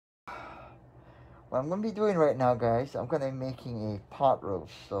what I'm going to be doing right now, guys, I'm going to be making a pot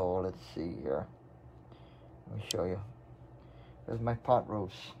roast. So let's see here. Let me show you. There's my pot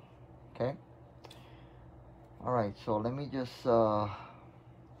roast. Okay. Alright, so let me just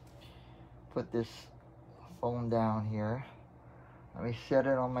put this phone down here. Let me set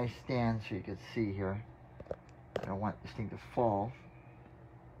it on my stand so you can see here. I don't want this thing to fall.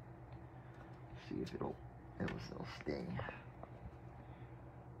 See if it'll stay.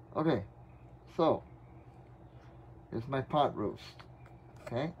 Okay, so here's my pot roast.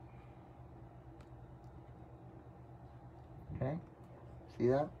 Okay. Okay. See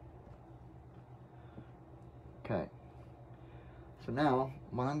that? Okay. So now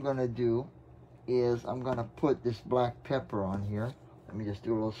what I'm gonna do is I'm gonna put this black pepper on here. Let me just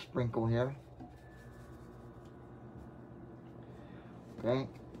do a little sprinkle here. Okay.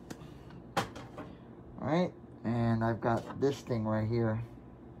 Alright, and I've got this thing right here.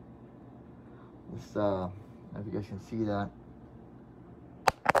 This, if you guys can see that.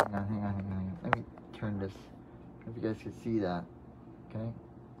 Hang on. Let me turn this. If you guys can see that. Okay.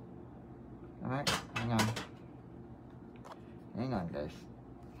 Alright, hang on. Hang on, guys.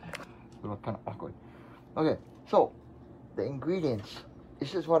 It's a little kind of awkward. Okay, so the ingredients.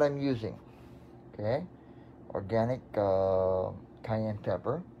 This is what I'm using. Okay. Organic cayenne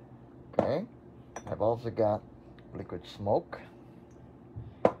pepper. Okay. I've also got liquid smoke.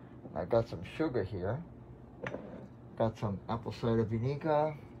 I've got some sugar here. Got some apple cider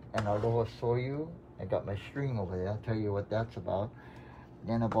vinegar and aloha soyu. I got my string over there. I'll tell you what that's about.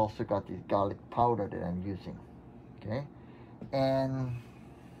 Then I've also got this garlic powder that I'm using. Okay. And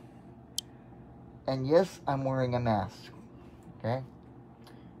yes, I'm wearing a mask. Okay.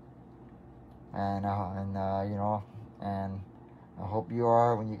 And you know, and I hope you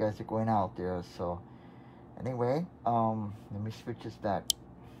are when you guys are going out there. So anyway, let me switch this back.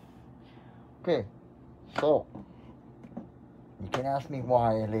 Okay, so you can ask me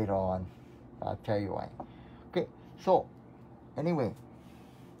why later on. I'll tell you why. Okay, so anyway,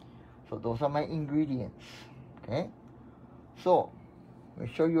 so those are my ingredients. Okay, so let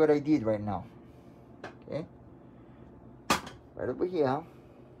me show you what I did right now. Okay, right over here,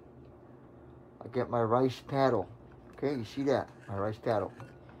 I get my rice paddle. Okay, you see that? My rice paddle.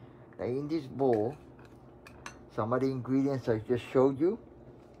 Now in this bowl, some of the ingredients I just showed you,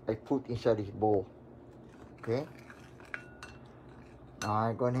 I put inside this bowl. Okay? Now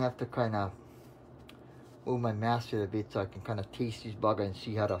I'm going to have to kind of move my mask a bit so I can kind of taste this burger and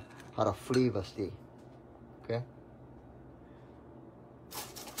see how the flavor stay. Okay?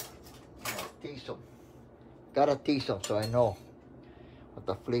 Taste them. Gotta taste them so I know what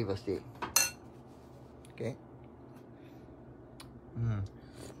the flavor stay. Okay?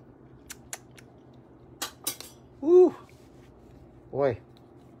 Woo! Boy.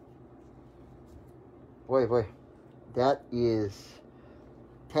 That is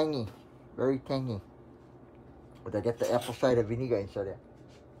tangy. Very tangy. But I get the apple cider vinegar inside there.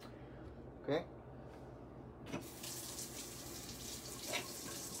 Okay?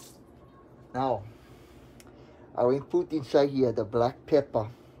 Now, I will put inside here the black pepper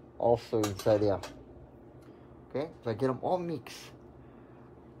also inside there. Okay? So I get them all mixed.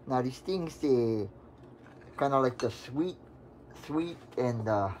 Now these things, they kind of like the sweet and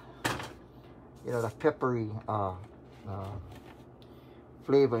you know, the peppery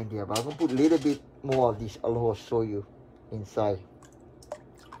flavor in there. But I'm gonna put a little bit more of this aloha soyu inside.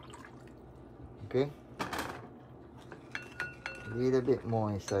 Okay, a little bit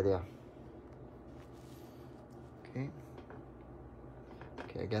more inside there. Okay,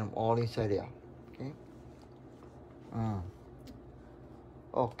 I get them all inside there. Okay.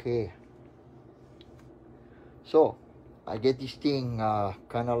 Okay. So I get this thing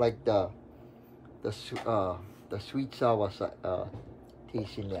kind of like the sweet sour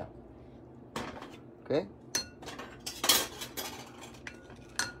taste in there. Okay.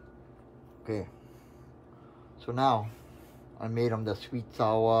 Okay. So now I made them the sweet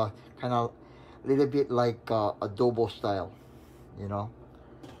sour, kind of a little bit like adobo style, you know.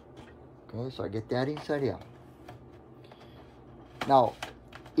 Okay, so I get that inside here. Now,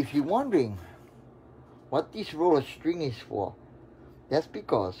 if you're wondering what this roll of string is for, that's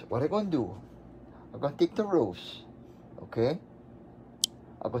because what I'm going to do, I'm going to take the roast, okay?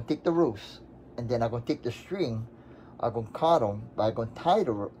 I'm going to take the roast, and then I'm going to take the string, I'm going to cut them, but I'm going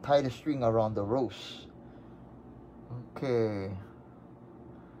to tie the string around the roast. Okay.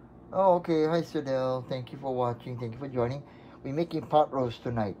 Oh, okay. Hi, Sadell. Thank you for watching. Thank you for joining. We're making pot roast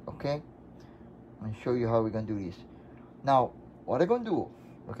tonight, okay? I'll show you how we're going to do this. Now, what I'm going to do,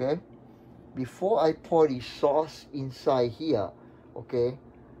 okay? Before I pour the sauce inside here, okay?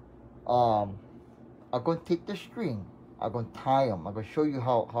 I'm going to take the string. I'm going to tie them. I'm going to show you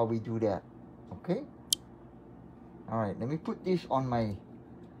how we do that. Okay? Alright, let me put this on my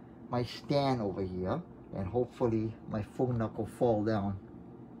stand over here. And hopefully my phone not going to fall down.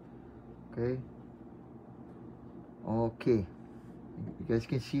 Okay? Okay. You guys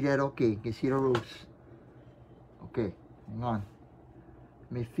can see that? Okay. You can see the ropes. Okay. Hang on.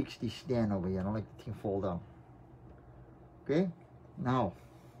 Let me fix this stand over here. I don't like the thing fall down. Okay? Now,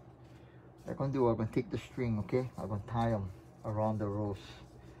 what I'm going to do, I'm going to take the string, okay? I'm going to tie them around the ropes.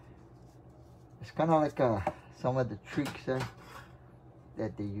 It's kind of like some of the tricks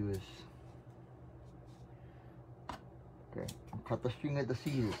that they use. Okay, I'll cut the string with the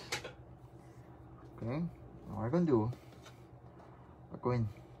scissors. Okay, now what I'm going to do, I'm going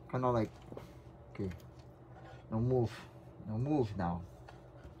kind of like, okay, no move now.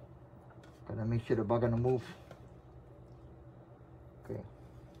 Gotta make sure the bug gonna move. Okay.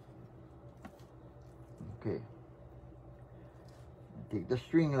 Okay. Take the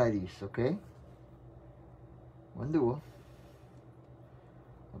string like this, okay? One do.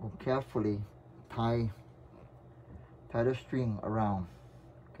 I'm going to carefully tie the string around.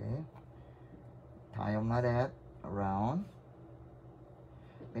 Okay. Tie them like that around.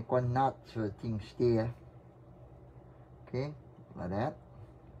 Make one knot so the thing stay. Okay, like that.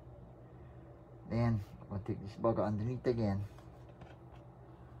 Then I'm going to take this bugger underneath again.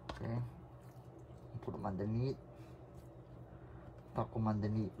 Okay. Put them underneath. Tuck them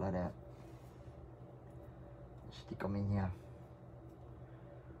underneath like that. Stick them in here.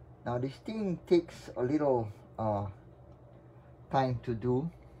 Now this thing takes a little time to do,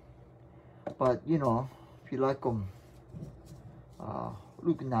 but you know, if you like them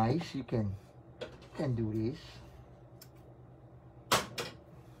look nice, you can do this.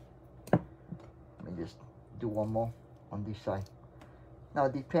 Let me just do one more on this side. Now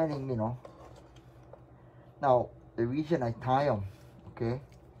depending, you know, now the reason I tie them, okay,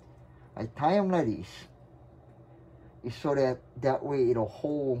 I tie them like this is so that way it'll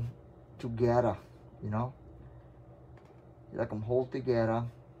hold together, you know, let them hold together.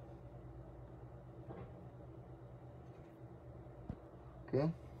 Okay.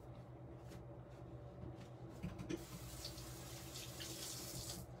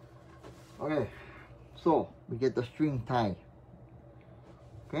 Okay, so we get the string tied.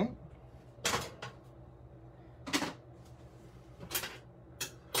 Okay.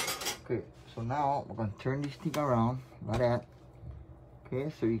 Okay, so now we're going to turn this thing around like that. Okay,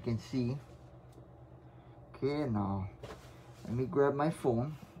 so you can see. Okay, now let me grab my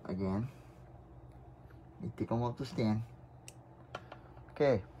phone again. Let me take them off the stand.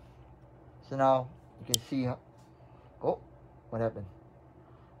 Okay, so now you can see. Oh, what happened?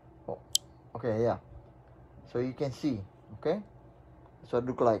 Oh, okay, yeah. So you can see, okay? So it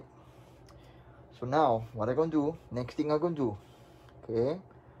look like. So now what I'm gonna do? Next thing I'm gonna do, okay?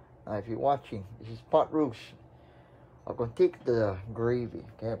 Now if you're watching, this is pot roast. I'm gonna take the gravy,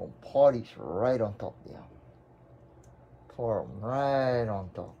 okay? I'm gonna pour this right on top there. Pour them right on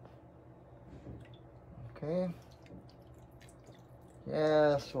top. Okay.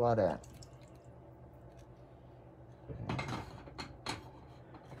 Just like that. Okay.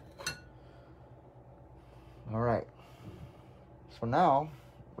 All right. So now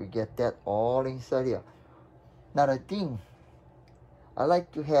we get that all inside here. Now the thing, I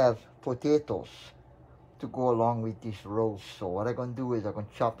like to have potatoes to go along with this roast. So what I'm gonna do is I'm gonna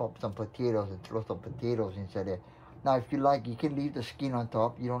chop up some potatoes and throw some potatoes inside there. Now if you like, you can leave the skin on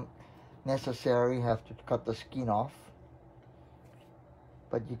top. You don't necessarily have to cut the skin off.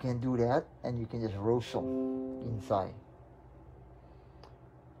 But you can do that, and you can just roast them inside.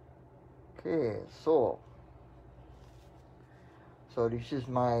 Okay, so this is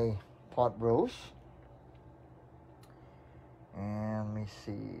my pot roast. And let me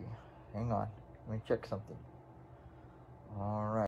see. Hang on. Let me check something. All right.